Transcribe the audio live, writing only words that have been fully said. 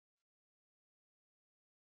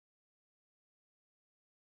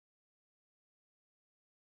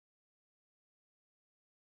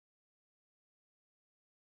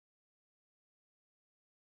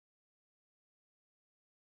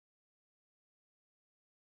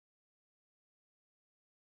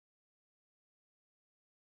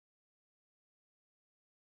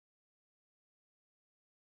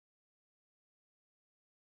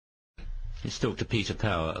Let's talk to Peter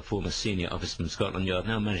Power, a former senior officer from Scotland Yard,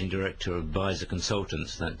 now managing director of Advisor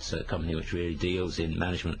Consultants. That's a company which really deals in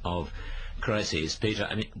management of crises. Peter,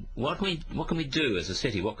 I mean, what can we do as a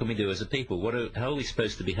city? What can we do as a people? How are we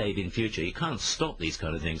supposed to behave in future? You can't stop these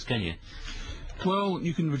kind of things, can you? Well,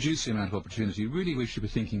 you can reduce the amount of opportunity. Really, we should be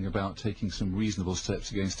thinking about taking some reasonable steps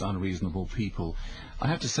against unreasonable people. I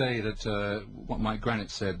have to say that what Mike Granite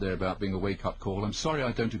said there about being a wake-up call, I'm sorry,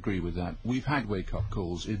 I don't agree with that. We've had wake-up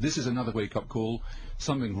calls. If this is another wake-up call,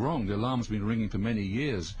 something wrong. The alarm's been ringing for many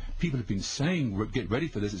years. People have been saying, get ready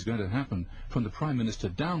for this, it's going to happen, from the Prime Minister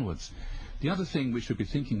downwards. The other thing we should be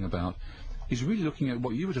thinking about is really looking at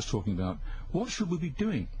what you were just talking about. What should we be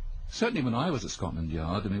doing? Certainly when I was at Scotland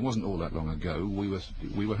Yard, and it wasn't all that long ago, we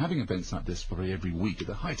were having events like this probably every week at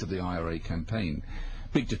the height of the IRA campaign.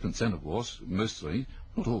 Big difference then, of course, mostly,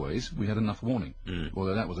 not always, we had enough warning,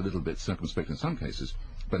 although that was a little bit circumspect in some cases.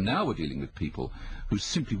 But now we're dealing with people who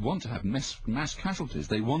simply want to have mass casualties.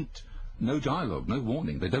 They want no dialogue, no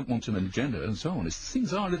warning. They don't want an agenda and so on.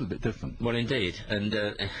 Things are a little bit different. Well, indeed, and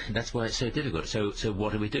that's why it's so difficult. So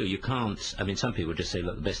what do we do? You can't, I mean, some people just say,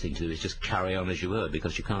 look, the best thing to do is just carry on as you were,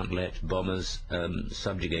 because you can't let bombers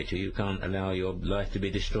subjugate you. You can't allow your life to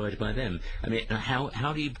be destroyed by them. I mean,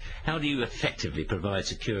 how do you effectively provide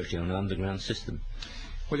security on an underground system?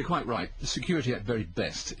 Well, you're quite right. The security at very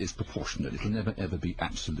best is proportionate. It will never, ever be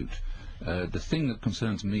absolute. The thing that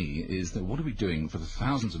concerns me is that what are we doing for the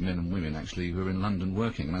thousands of men and women actually who are in London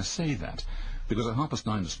working? And I say that because at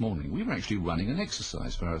 9:30 this morning we were actually running an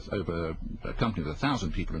exercise for over a company with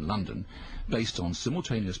 1,000 people in London based on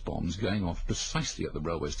simultaneous bombs going off precisely at the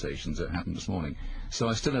railway stations that happened this morning. So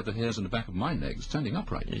I still have the hairs on the back of my neck standing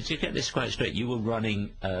upright. To get this quite straight, you were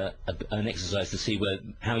running an exercise to see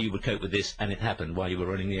how you would cope with this, and it happened while you were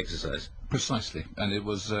running the exercise. Precisely, and it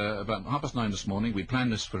was about 9:30 this morning. We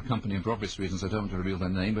planned this for a company, and for obvious reasons I don't want to reveal their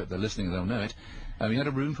name, but if they're listening they'll know it. We had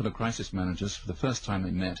a room full of crisis managers for the first time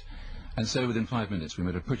they met, and so within 5 minutes we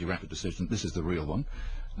made a pretty rapid decision. This is the real one.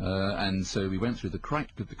 And so we went through the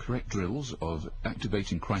correct drills of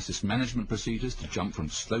activating crisis management procedures to jump from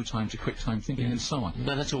slow time to quick time thinking and so on.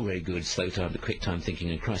 Well, that's all very good, slow time to quick time thinking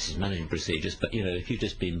and crisis management procedures, but, you know, if you've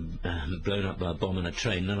just been blown up by a bomb on a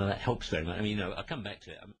train, none of that helps very much. I mean, you know, I'll come back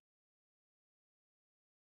to it.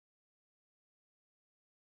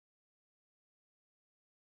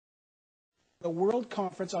 The World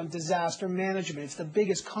Conference on Disaster Management. It's the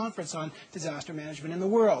biggest conference on disaster management in the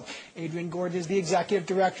world. Adrian Gordon is the Executive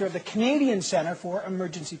Director of the Canadian Centre for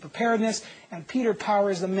Emergency Preparedness, and Peter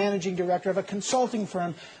Power is the Managing Director of a consulting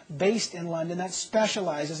firm based in London that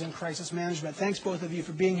specializes in crisis management. Thanks, both of you,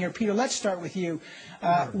 for being here. Peter, let's start with you.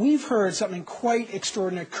 We've heard something quite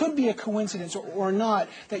extraordinary, could be a coincidence or not,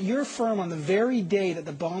 that your firm, on the very day that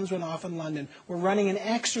the bombs went off in London, were running an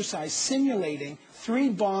exercise simulating 3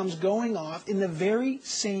 bombs going off in the very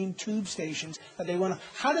same tube stations that they went off.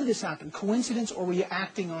 How did this happen? Coincidence, or were you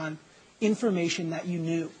acting on information that you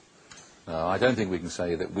knew? I don't think we can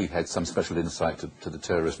say that we had some special insight to the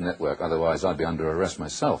terrorist network, otherwise I'd be under arrest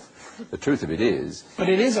myself. The truth of it is... But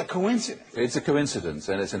it is a coincidence. It's a coincidence,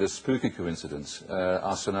 and it's a spooky coincidence.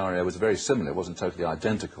 Our scenario was very similar. It wasn't totally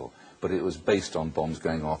identical, but it was based on bombs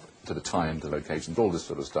going off to the time, the locations, all this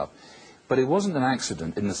sort of stuff. But it wasn't an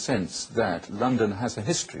accident in the sense that London has a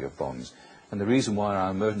history of bombs. And the reason why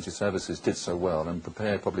our emergency services did so well and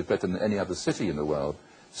prepared probably better than any other city in the world,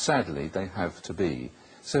 sadly, they have to be.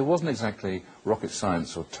 So it wasn't exactly rocket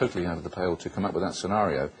science or totally out of the pale to come up with that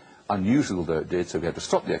scenario. Unusual though it did, so we had to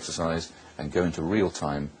stop the exercise and go into real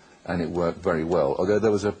time, and it worked very well. Although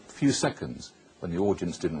there was a few seconds when the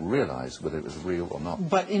audience didn't realise whether it was real or not.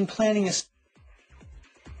 But in planning a...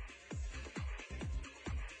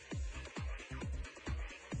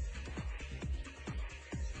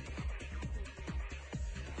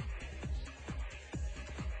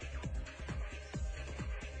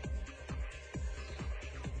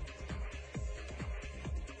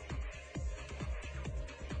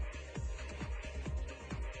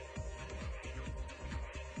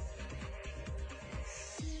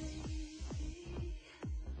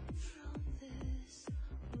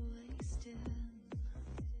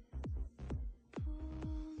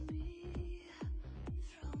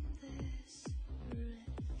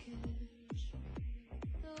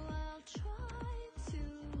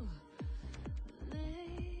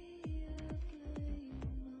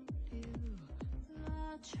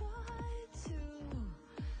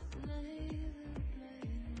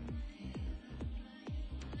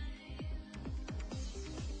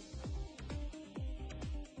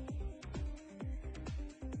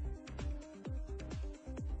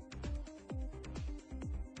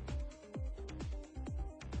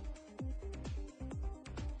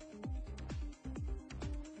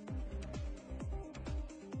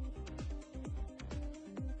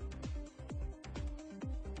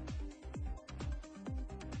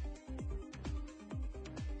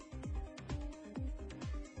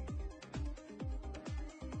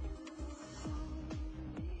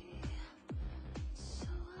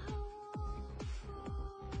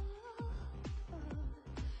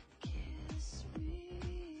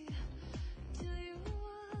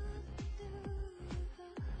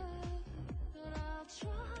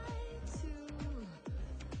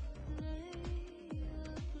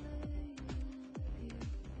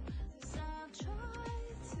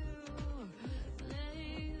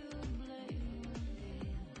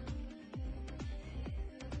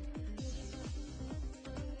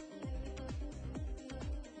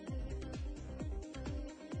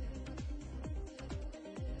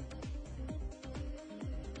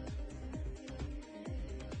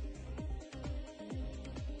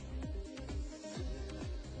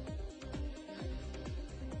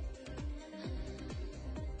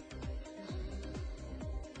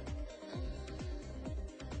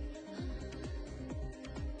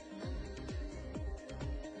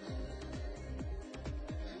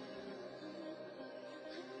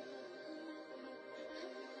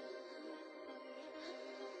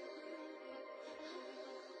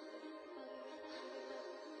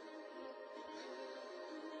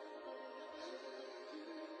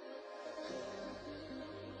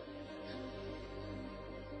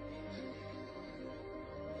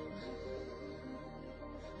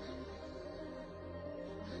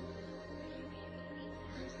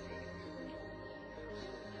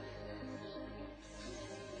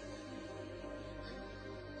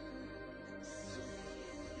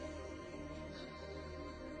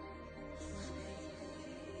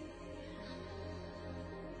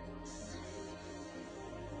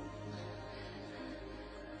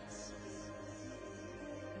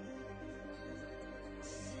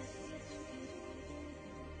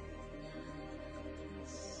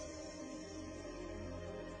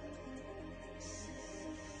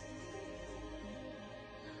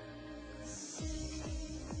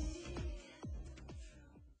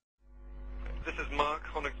 Mark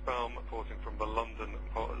Honigsbaum reporting from the London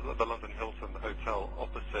Hilton Hotel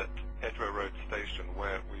opposite Edgware Road Station,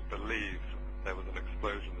 where we believe there was an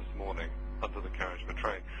explosion this morning under the carriage of a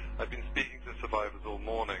train. I've been speaking to survivors all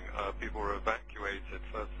morning. People were evacuated,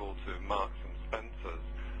 first of all, to Marks and Spencer's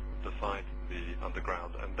beside the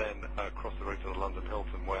underground, and then across the road to the London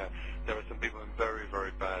Hilton, where there are some people in very,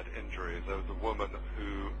 very bad injuries. There was a woman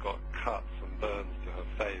who got cuts and burns to her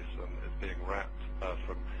face and is being wrapped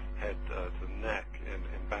from head to neck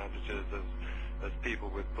in bandages. There's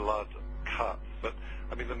people with blood cuts. But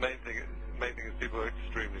I mean, the main thing is people are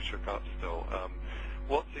extremely shook up still.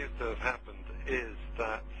 What seems to have happened is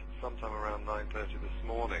that sometime around 9:30 this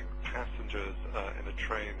morning, passengers in a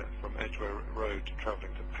train from Edgware Road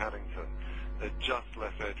travelling to Paddington, they'd just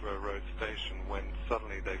left Edgware Road Station when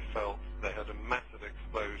suddenly they felt they had a massive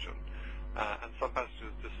explosion. And some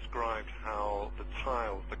passengers described how the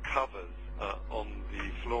tiles, the covers on the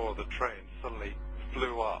floor of the train suddenly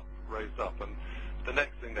flew up, raised up, and the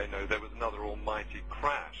next thing they know, there was another almighty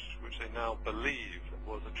crash, which they now believe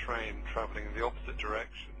was a train travelling in the opposite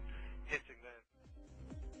direction, hitting their...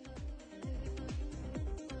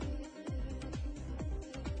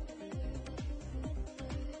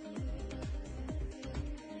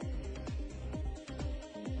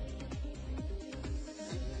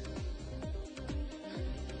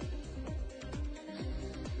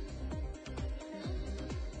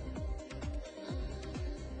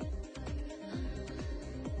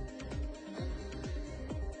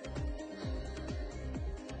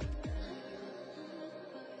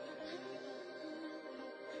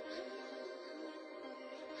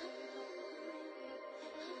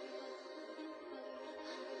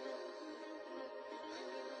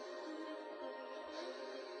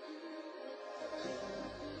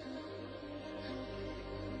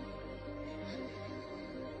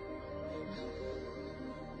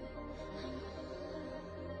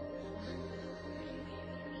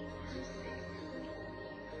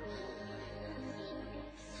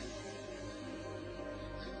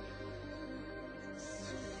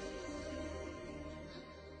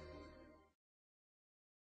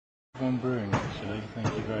 One brewing, actually. Thank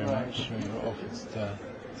you very much. We were offered to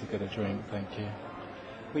get a drink. Thank you.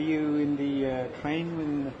 Were you in the train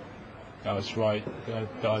when... I was right. I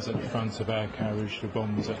was at the front of our carriage. The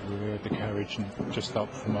bomb was at the rear of the carriage and just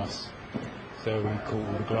up from us. So we caught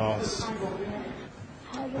all the glass.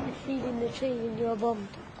 How did you feel in the train when you were bombed?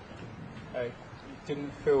 I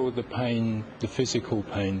didn't feel the pain, the physical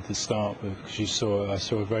pain to start with, because I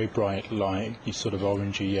saw a very bright light, sort of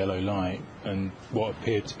orangey yellow light, and what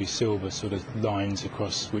appeared to be silver sort of lines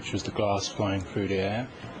across, which was the glass flying through the air.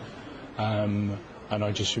 And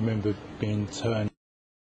I just remember being turned.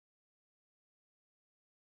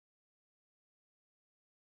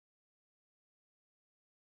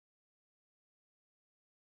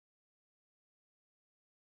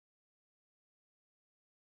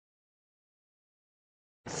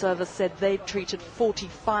 Service said they'd treated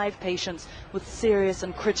 45 patients with serious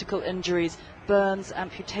and critical injuries, burns,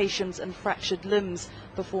 amputations and fractured limbs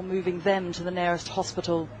before moving them to the nearest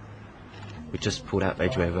hospital. We just pulled out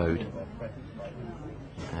Edgware Road,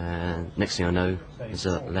 and next thing I know, there's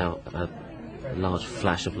a large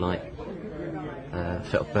flash of light.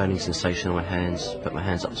 Felt a burning sensation on my hands, put my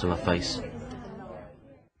hands up to my face.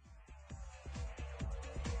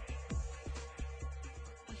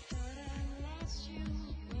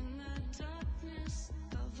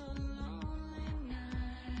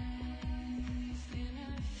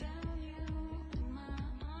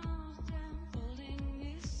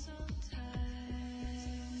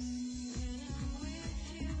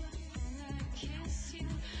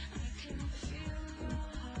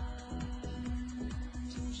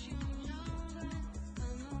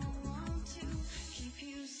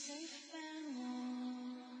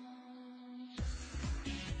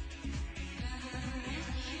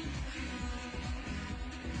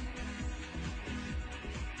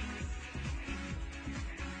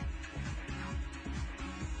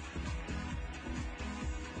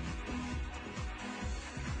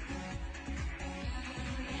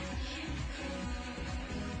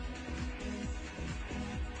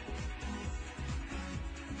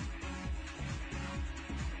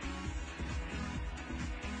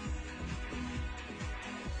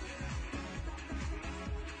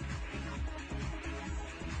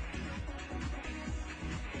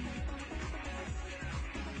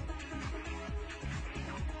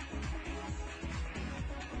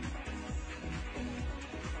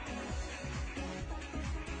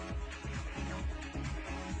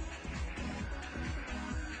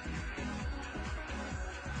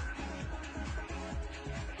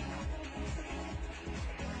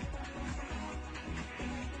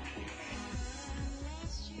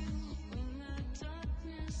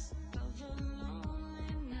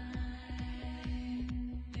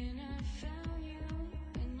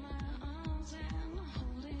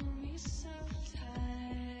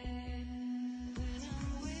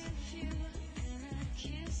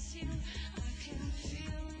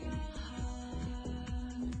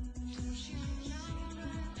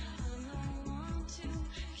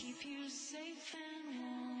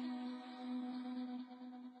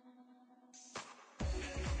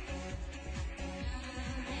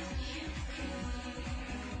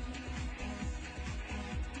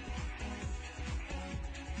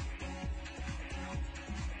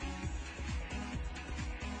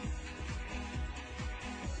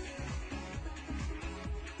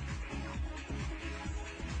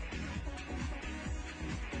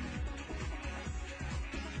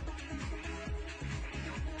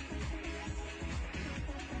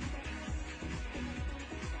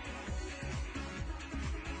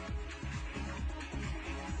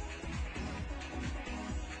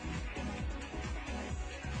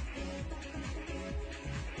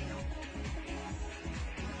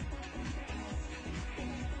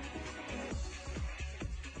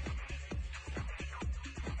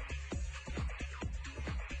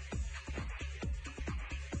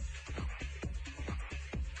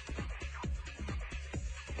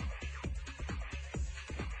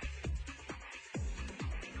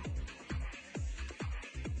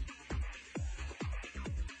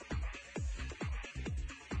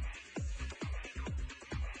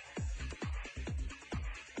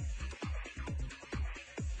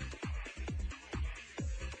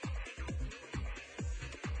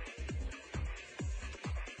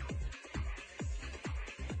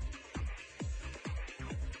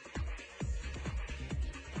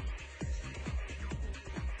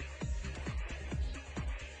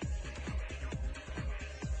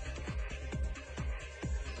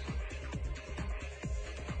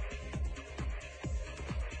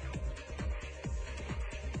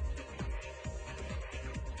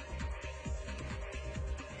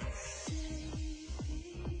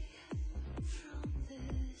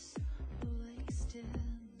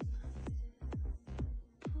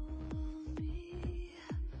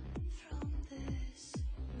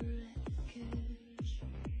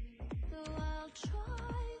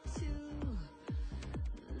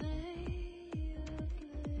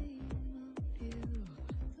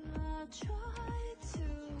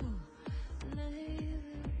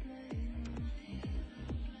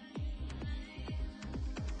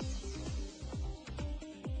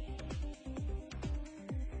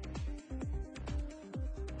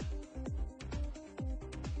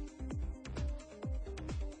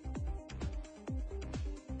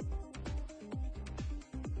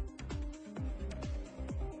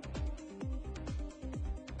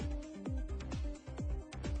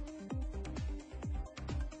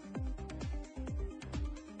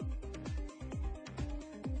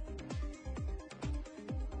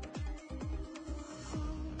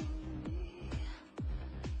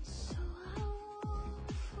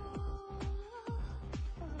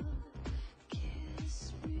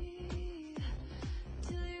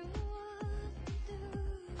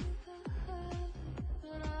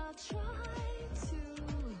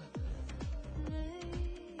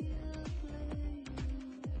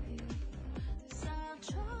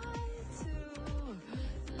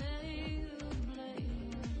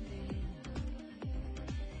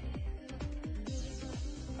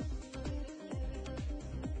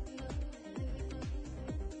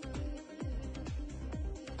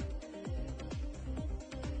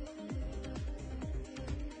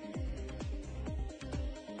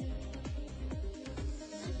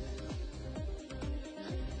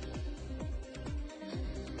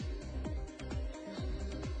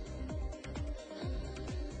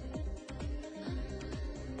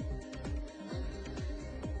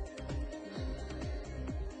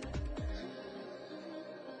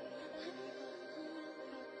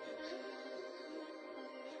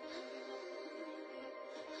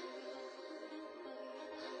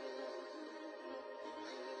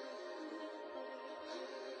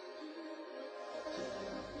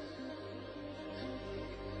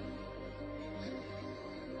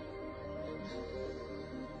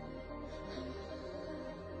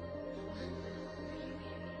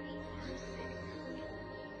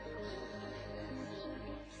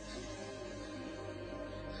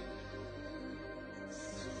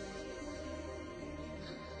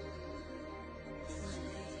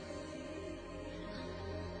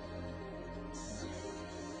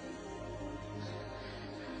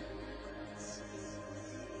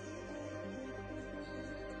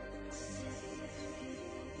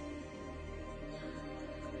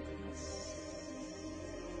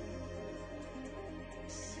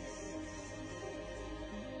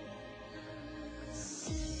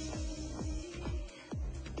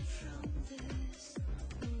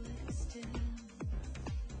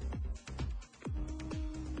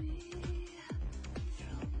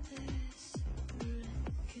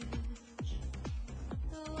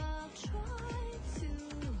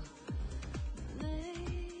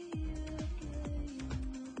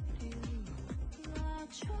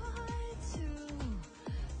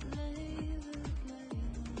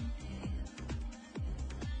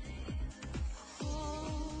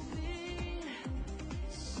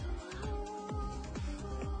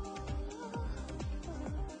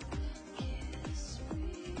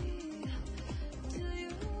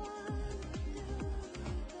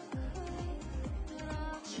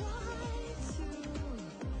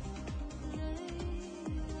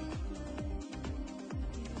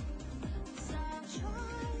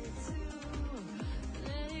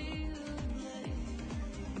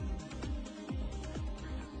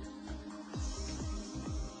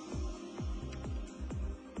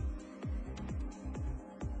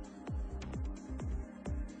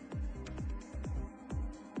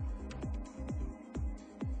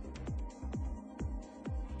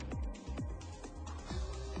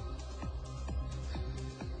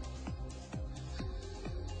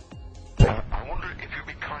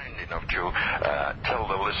 enough to tell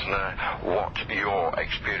the listener what your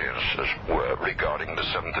experiences were regarding the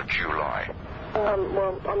 7th of July.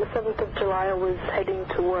 Well, on the 7th of July, I was heading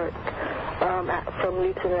to work from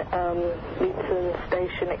Luton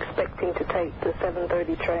Station, expecting to take the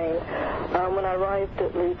 7:30 train. When I arrived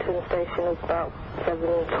at Luton Station, it was about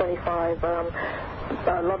 7:25.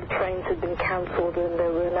 A lot of trains had been cancelled, and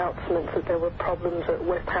there were announcements that there were problems at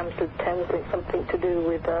West Hampstead Thames, something to do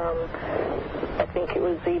with, I think it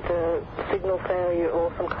was either signal failure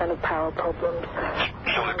or some kind of power problems.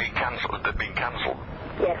 So they've been cancelled?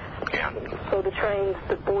 Yes. Yeah. So the trains,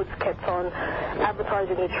 the boards kept on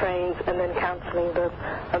advertising the trains and then cancelling them,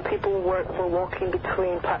 and people were walking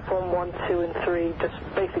between platform 1, 2, and 3, just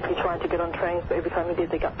basically trying to get on trains, but every time they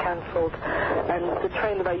did, they got cancelled. And the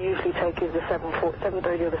train that I usually take is the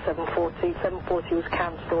 7:30 or the 7:40. 7:40 was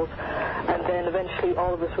cancelled, and then eventually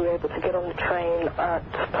all of us were able to get on the train at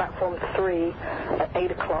platform 3 at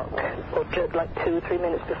 8 o'clock, or just like 2 or 3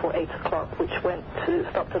 minutes before 8 o'clock, which went to it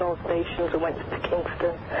stopped at all stations and went to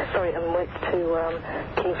Kingston. Sorry, and went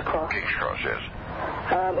to King's Cross. King's Cross, yes.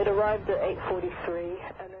 It arrived at 8:43,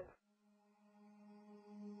 and then.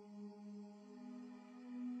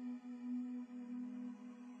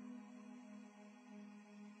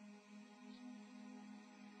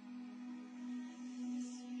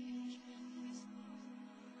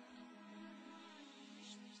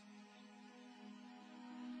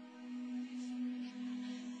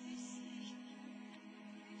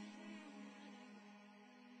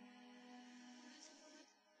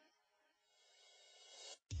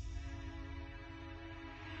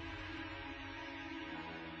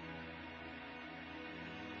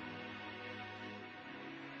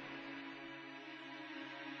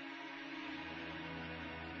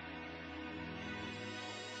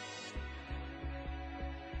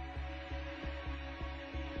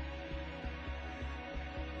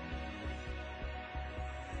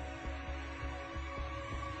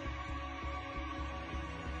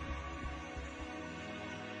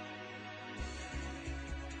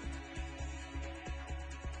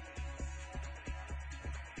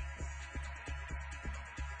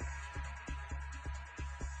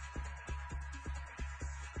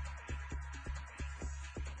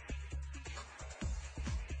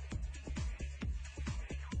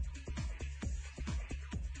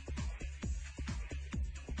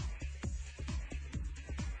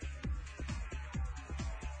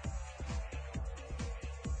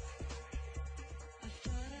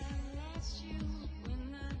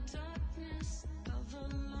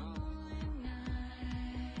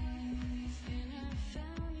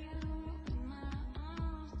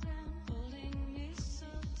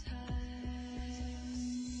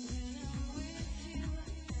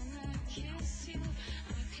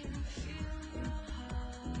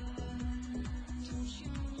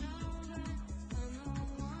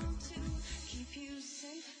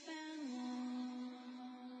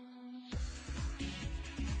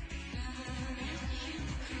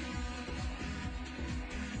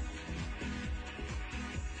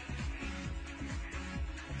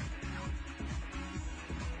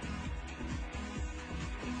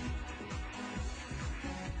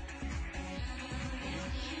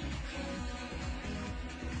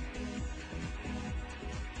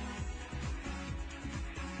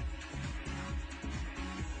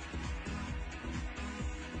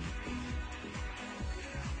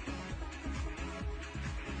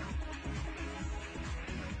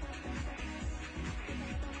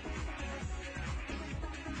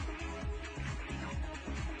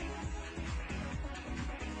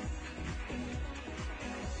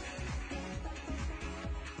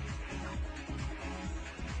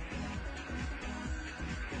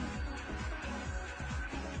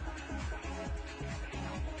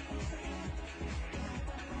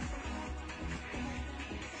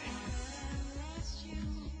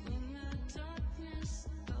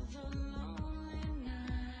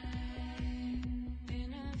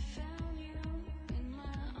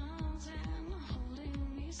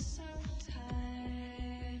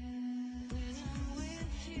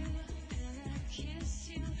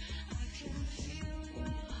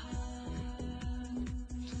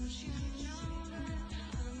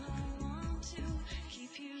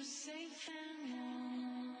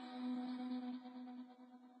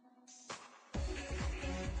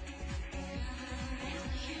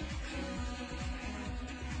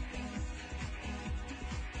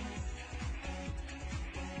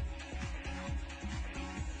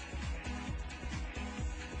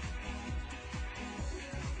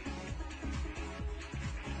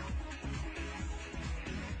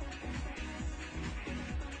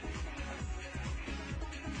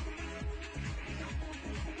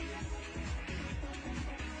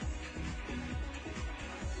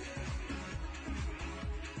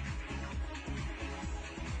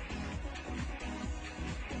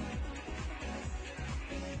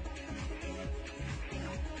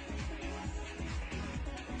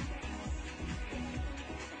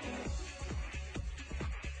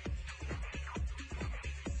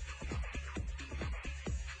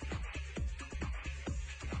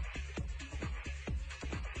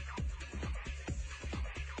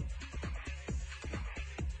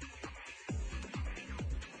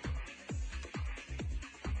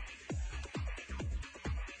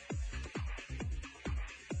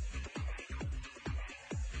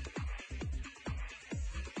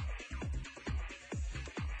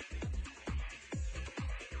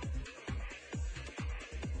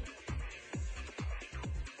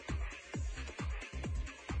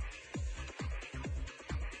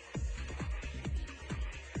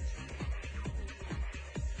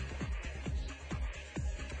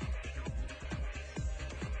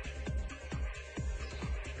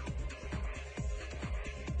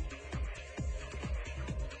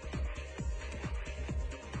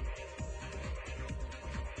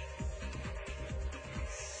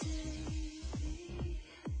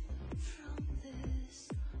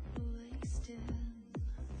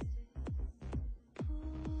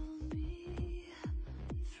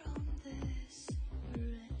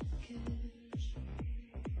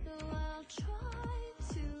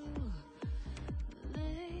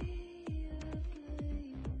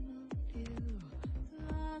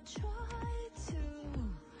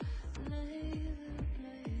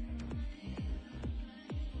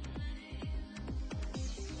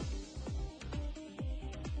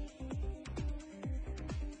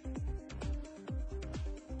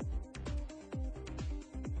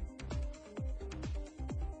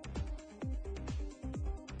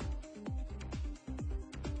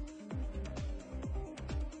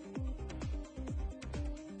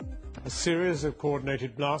 series of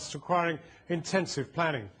coordinated blasts requiring intensive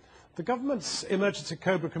planning. The government's Emergency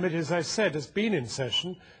Cobra Committee, as I said, has been in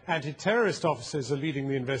session. Anti-terrorist officers are leading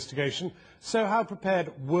the investigation. So how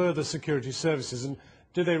prepared were the security services, and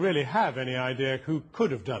do they really have any idea who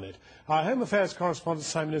could have done it? Our Home Affairs correspondent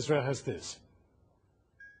Simon Israel has this.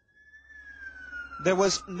 There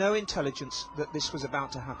was no intelligence that this was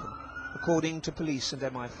about to happen, according to police and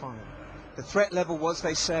MI5. The threat level was,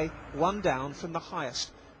 they say, one down from the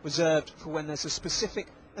highest, reserved for when there's a specific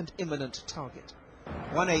and imminent target.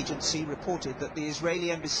 One agency reported that the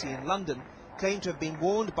Israeli embassy in London claimed to have been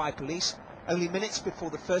warned by police only minutes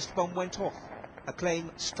before the first bomb went off, a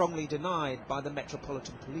claim strongly denied by the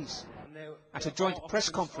Metropolitan Police. At a joint press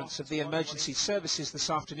conference of the emergency services this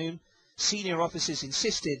afternoon, senior officers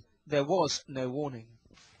insisted there was no warning.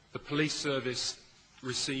 The police service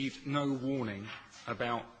received no warning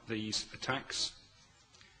about these attacks,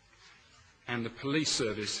 and the police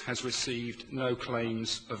service has received no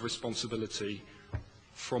claims of responsibility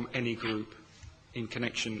from any group in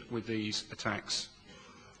connection with these attacks.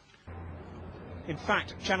 In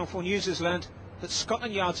fact, Channel 4 News has learned that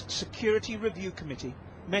Scotland Yard's Security Review Committee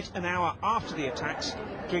met an hour after the attacks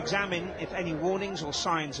to examine if any warnings or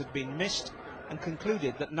signs had been missed, and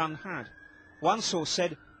concluded that none had. One source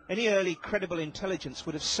said any early credible intelligence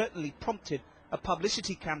would have certainly prompted a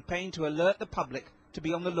publicity campaign to alert the public to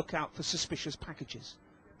be on the lookout for suspicious packages.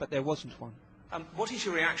 But there wasn't one. What is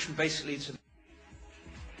your reaction basically to...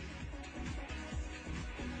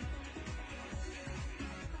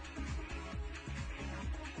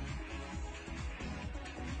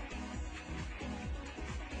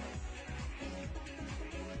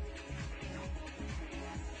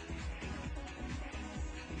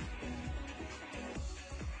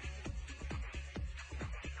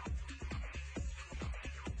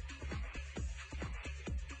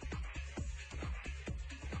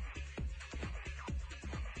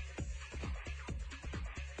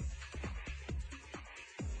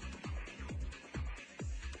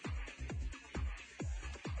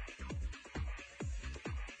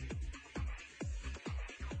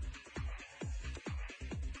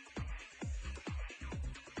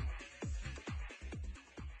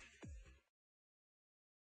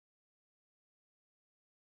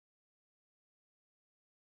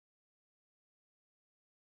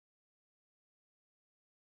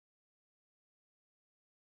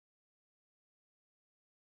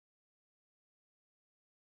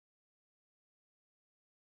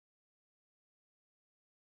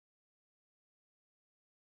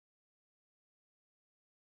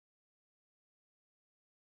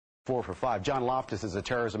 Four for five. John Loftus is a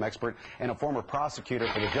terrorism expert and a former prosecutor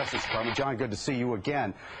for the Justice Department. John, good to see you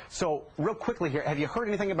again. So, real quickly here, have you heard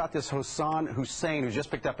anything about this Hassan Hussein who's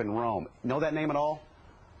just picked up in Rome? Know that name at all?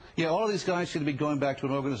 Yeah, all of these guys seem to be going back to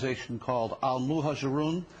an organization called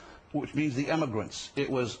Al-Muhajirun, which means the emigrants. It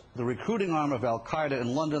was the recruiting arm of Al-Qaeda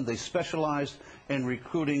in London. They specialized in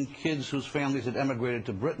recruiting kids whose families had emigrated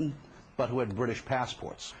to Britain, but who had British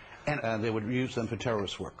passports. And they would use them for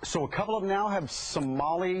terrorist work. So a couple of them now have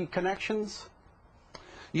Somali connections?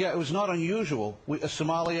 Yeah, it was not unusual.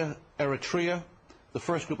 Somalia, Eritrea, the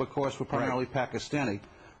first group, of course, were primarily Pakistani.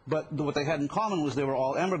 But what they had in common was they were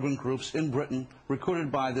all immigrant groups in Britain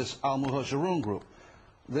recruited by this Al-Muhajirun group.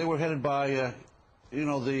 They were headed by,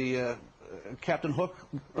 the Captain Hook,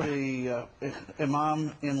 the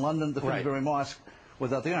Imam in London, the Finsbury Mosque,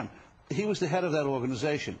 without the arm. He was the head of that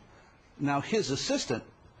organization. Now, his assistant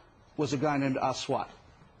was a guy named Aswat,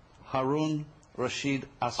 Harun Rashid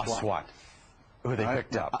Aswat. Aswat, who they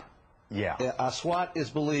picked up. Yeah. Aswat is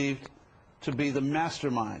believed to be the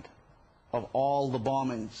mastermind of all the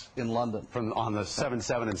bombings in London. On the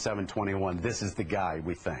 7/7 and 7/21, this is the guy,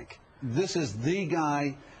 we think. This is the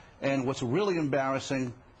guy, and what's really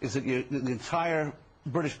embarrassing is that the entire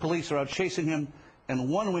British police are out chasing him, and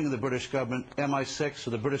one wing of the British government, MI6,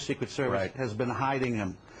 or the British Secret Service, has been hiding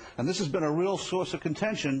him. And this has been a real source of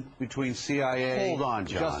contention between CIA, Hold on,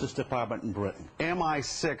 John. Justice Department, and Britain.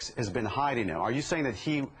 MI6 has been hiding him. Are you saying that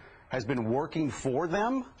he has been working for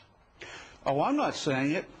them? Oh, I'm not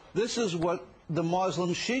saying it. This is what the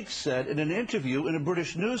Muslim sheikh said in an interview in a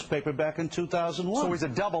British newspaper back in 2001. So he's a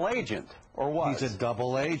double agent, or what? He's a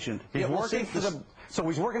double agent. He's working for the... So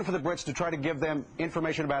he's working for the Brits to try to give them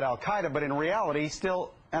information about Al-Qaeda, but in reality, he's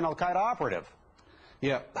still an Al-Qaeda operative.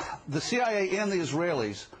 Yeah. The CIA and the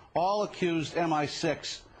Israelis all accused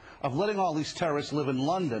MI6 of letting all these terrorists live in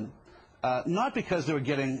London, not because they were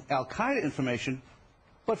getting Al-Qaeda information,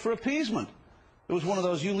 but for appeasement. It was one of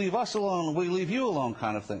those, you leave us alone, we leave you alone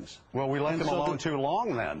kind of things. Well, we left them alone too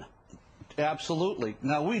long then. Absolutely.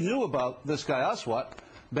 Now, we knew about this guy Aswat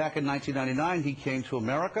Back in 1999, he came to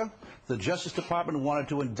America. The Justice Department wanted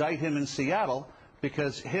to indict him in Seattle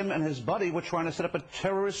because him and his buddy were trying to set up a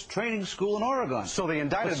terrorist training school in Oregon. So they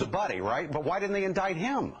indicted the buddy, right? But why didn't they indict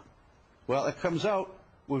him? Well, it comes out,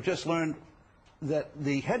 we've just learned that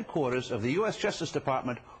the headquarters of the U.S. Justice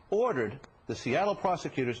Department ordered the Seattle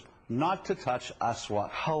prosecutors not to touch Aswat.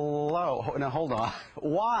 Hello. Now, hold on.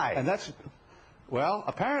 Why? And that's, well,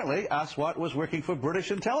 apparently Aswat was working for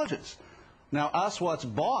British intelligence. Now, Aswat's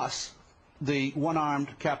boss, the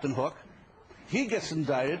one-armed Captain Hook, he gets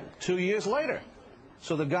indicted 2 years later.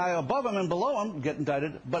 So the guy above him and below him get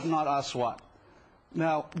indicted, but not Aswat.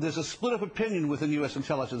 Now, there's a split of opinion within U.S.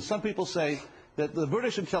 intelligence. Some people say that the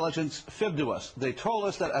British intelligence fibbed to us. They told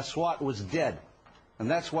us that Aswat was dead, and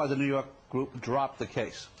that's why the New York group dropped the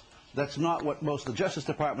case. That's not what most of the Justice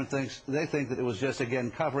Department thinks. They think that it was just, again,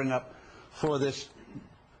 covering up for this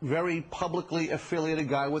very publicly affiliated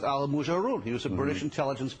guy with Al Mujaroon. He was a British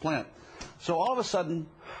intelligence plant. So all of a sudden,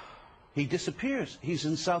 he disappears. He's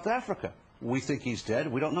in South Africa. We think he's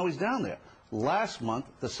dead. We don't know he's down there. Last month,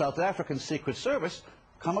 the South African Secret Service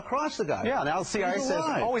come across the guy. Yeah, now the CIA says,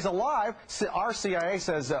 oh, he's alive. Our CIA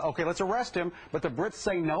says, okay, let's arrest him. But the Brits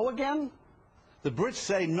say no again? The Brits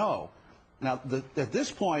say no. Now, at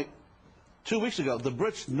this point, 2 weeks ago, the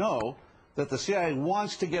Brits know that the CIA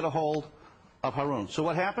wants to get a hold of Haroon. So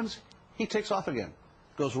what happens? He takes off again.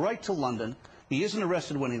 Goes right to London. He isn't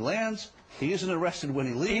arrested when he lands. He isn't arrested when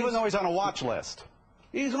he leaves. Even though he's on a watch list.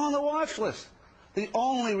 He's on the watch list. The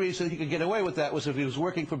only reason he could get away with that was if he was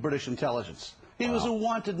working for British intelligence. He was a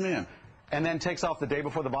wanted man. And then takes off the day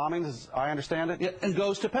before the bombings, as I understand it? Yeah, and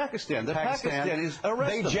goes to Pakistan. The Pakistanis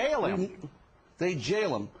arrest him. They jail him. They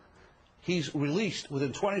jail him. He's released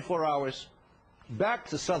within 24 hours, back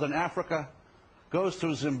to southern Africa, goes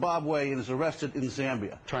through Zimbabwe, and is arrested in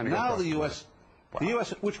Zambia. Now the U.S.,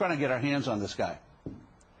 we're trying to get our hands on this guy.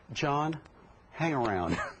 John, hang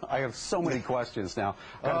around. I have so many questions now.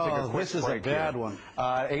 Gotta take a quick this is break a bad here. one.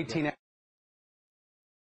 18.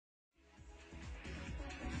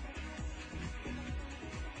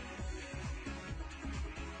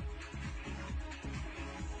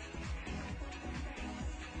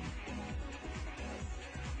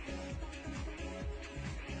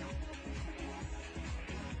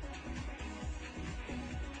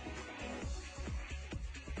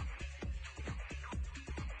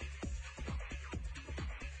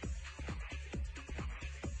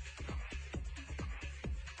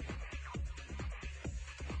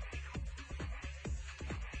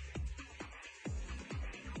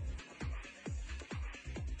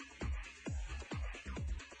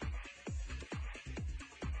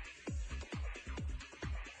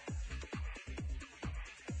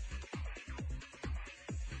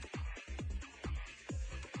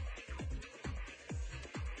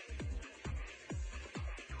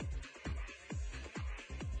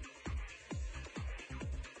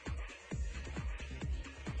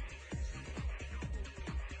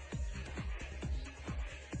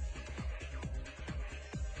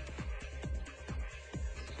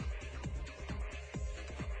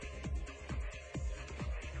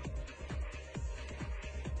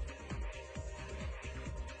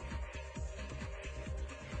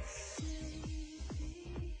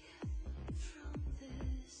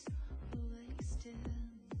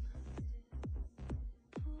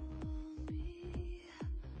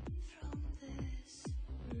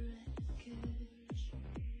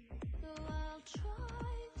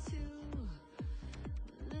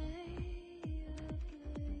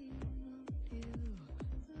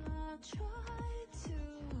 Try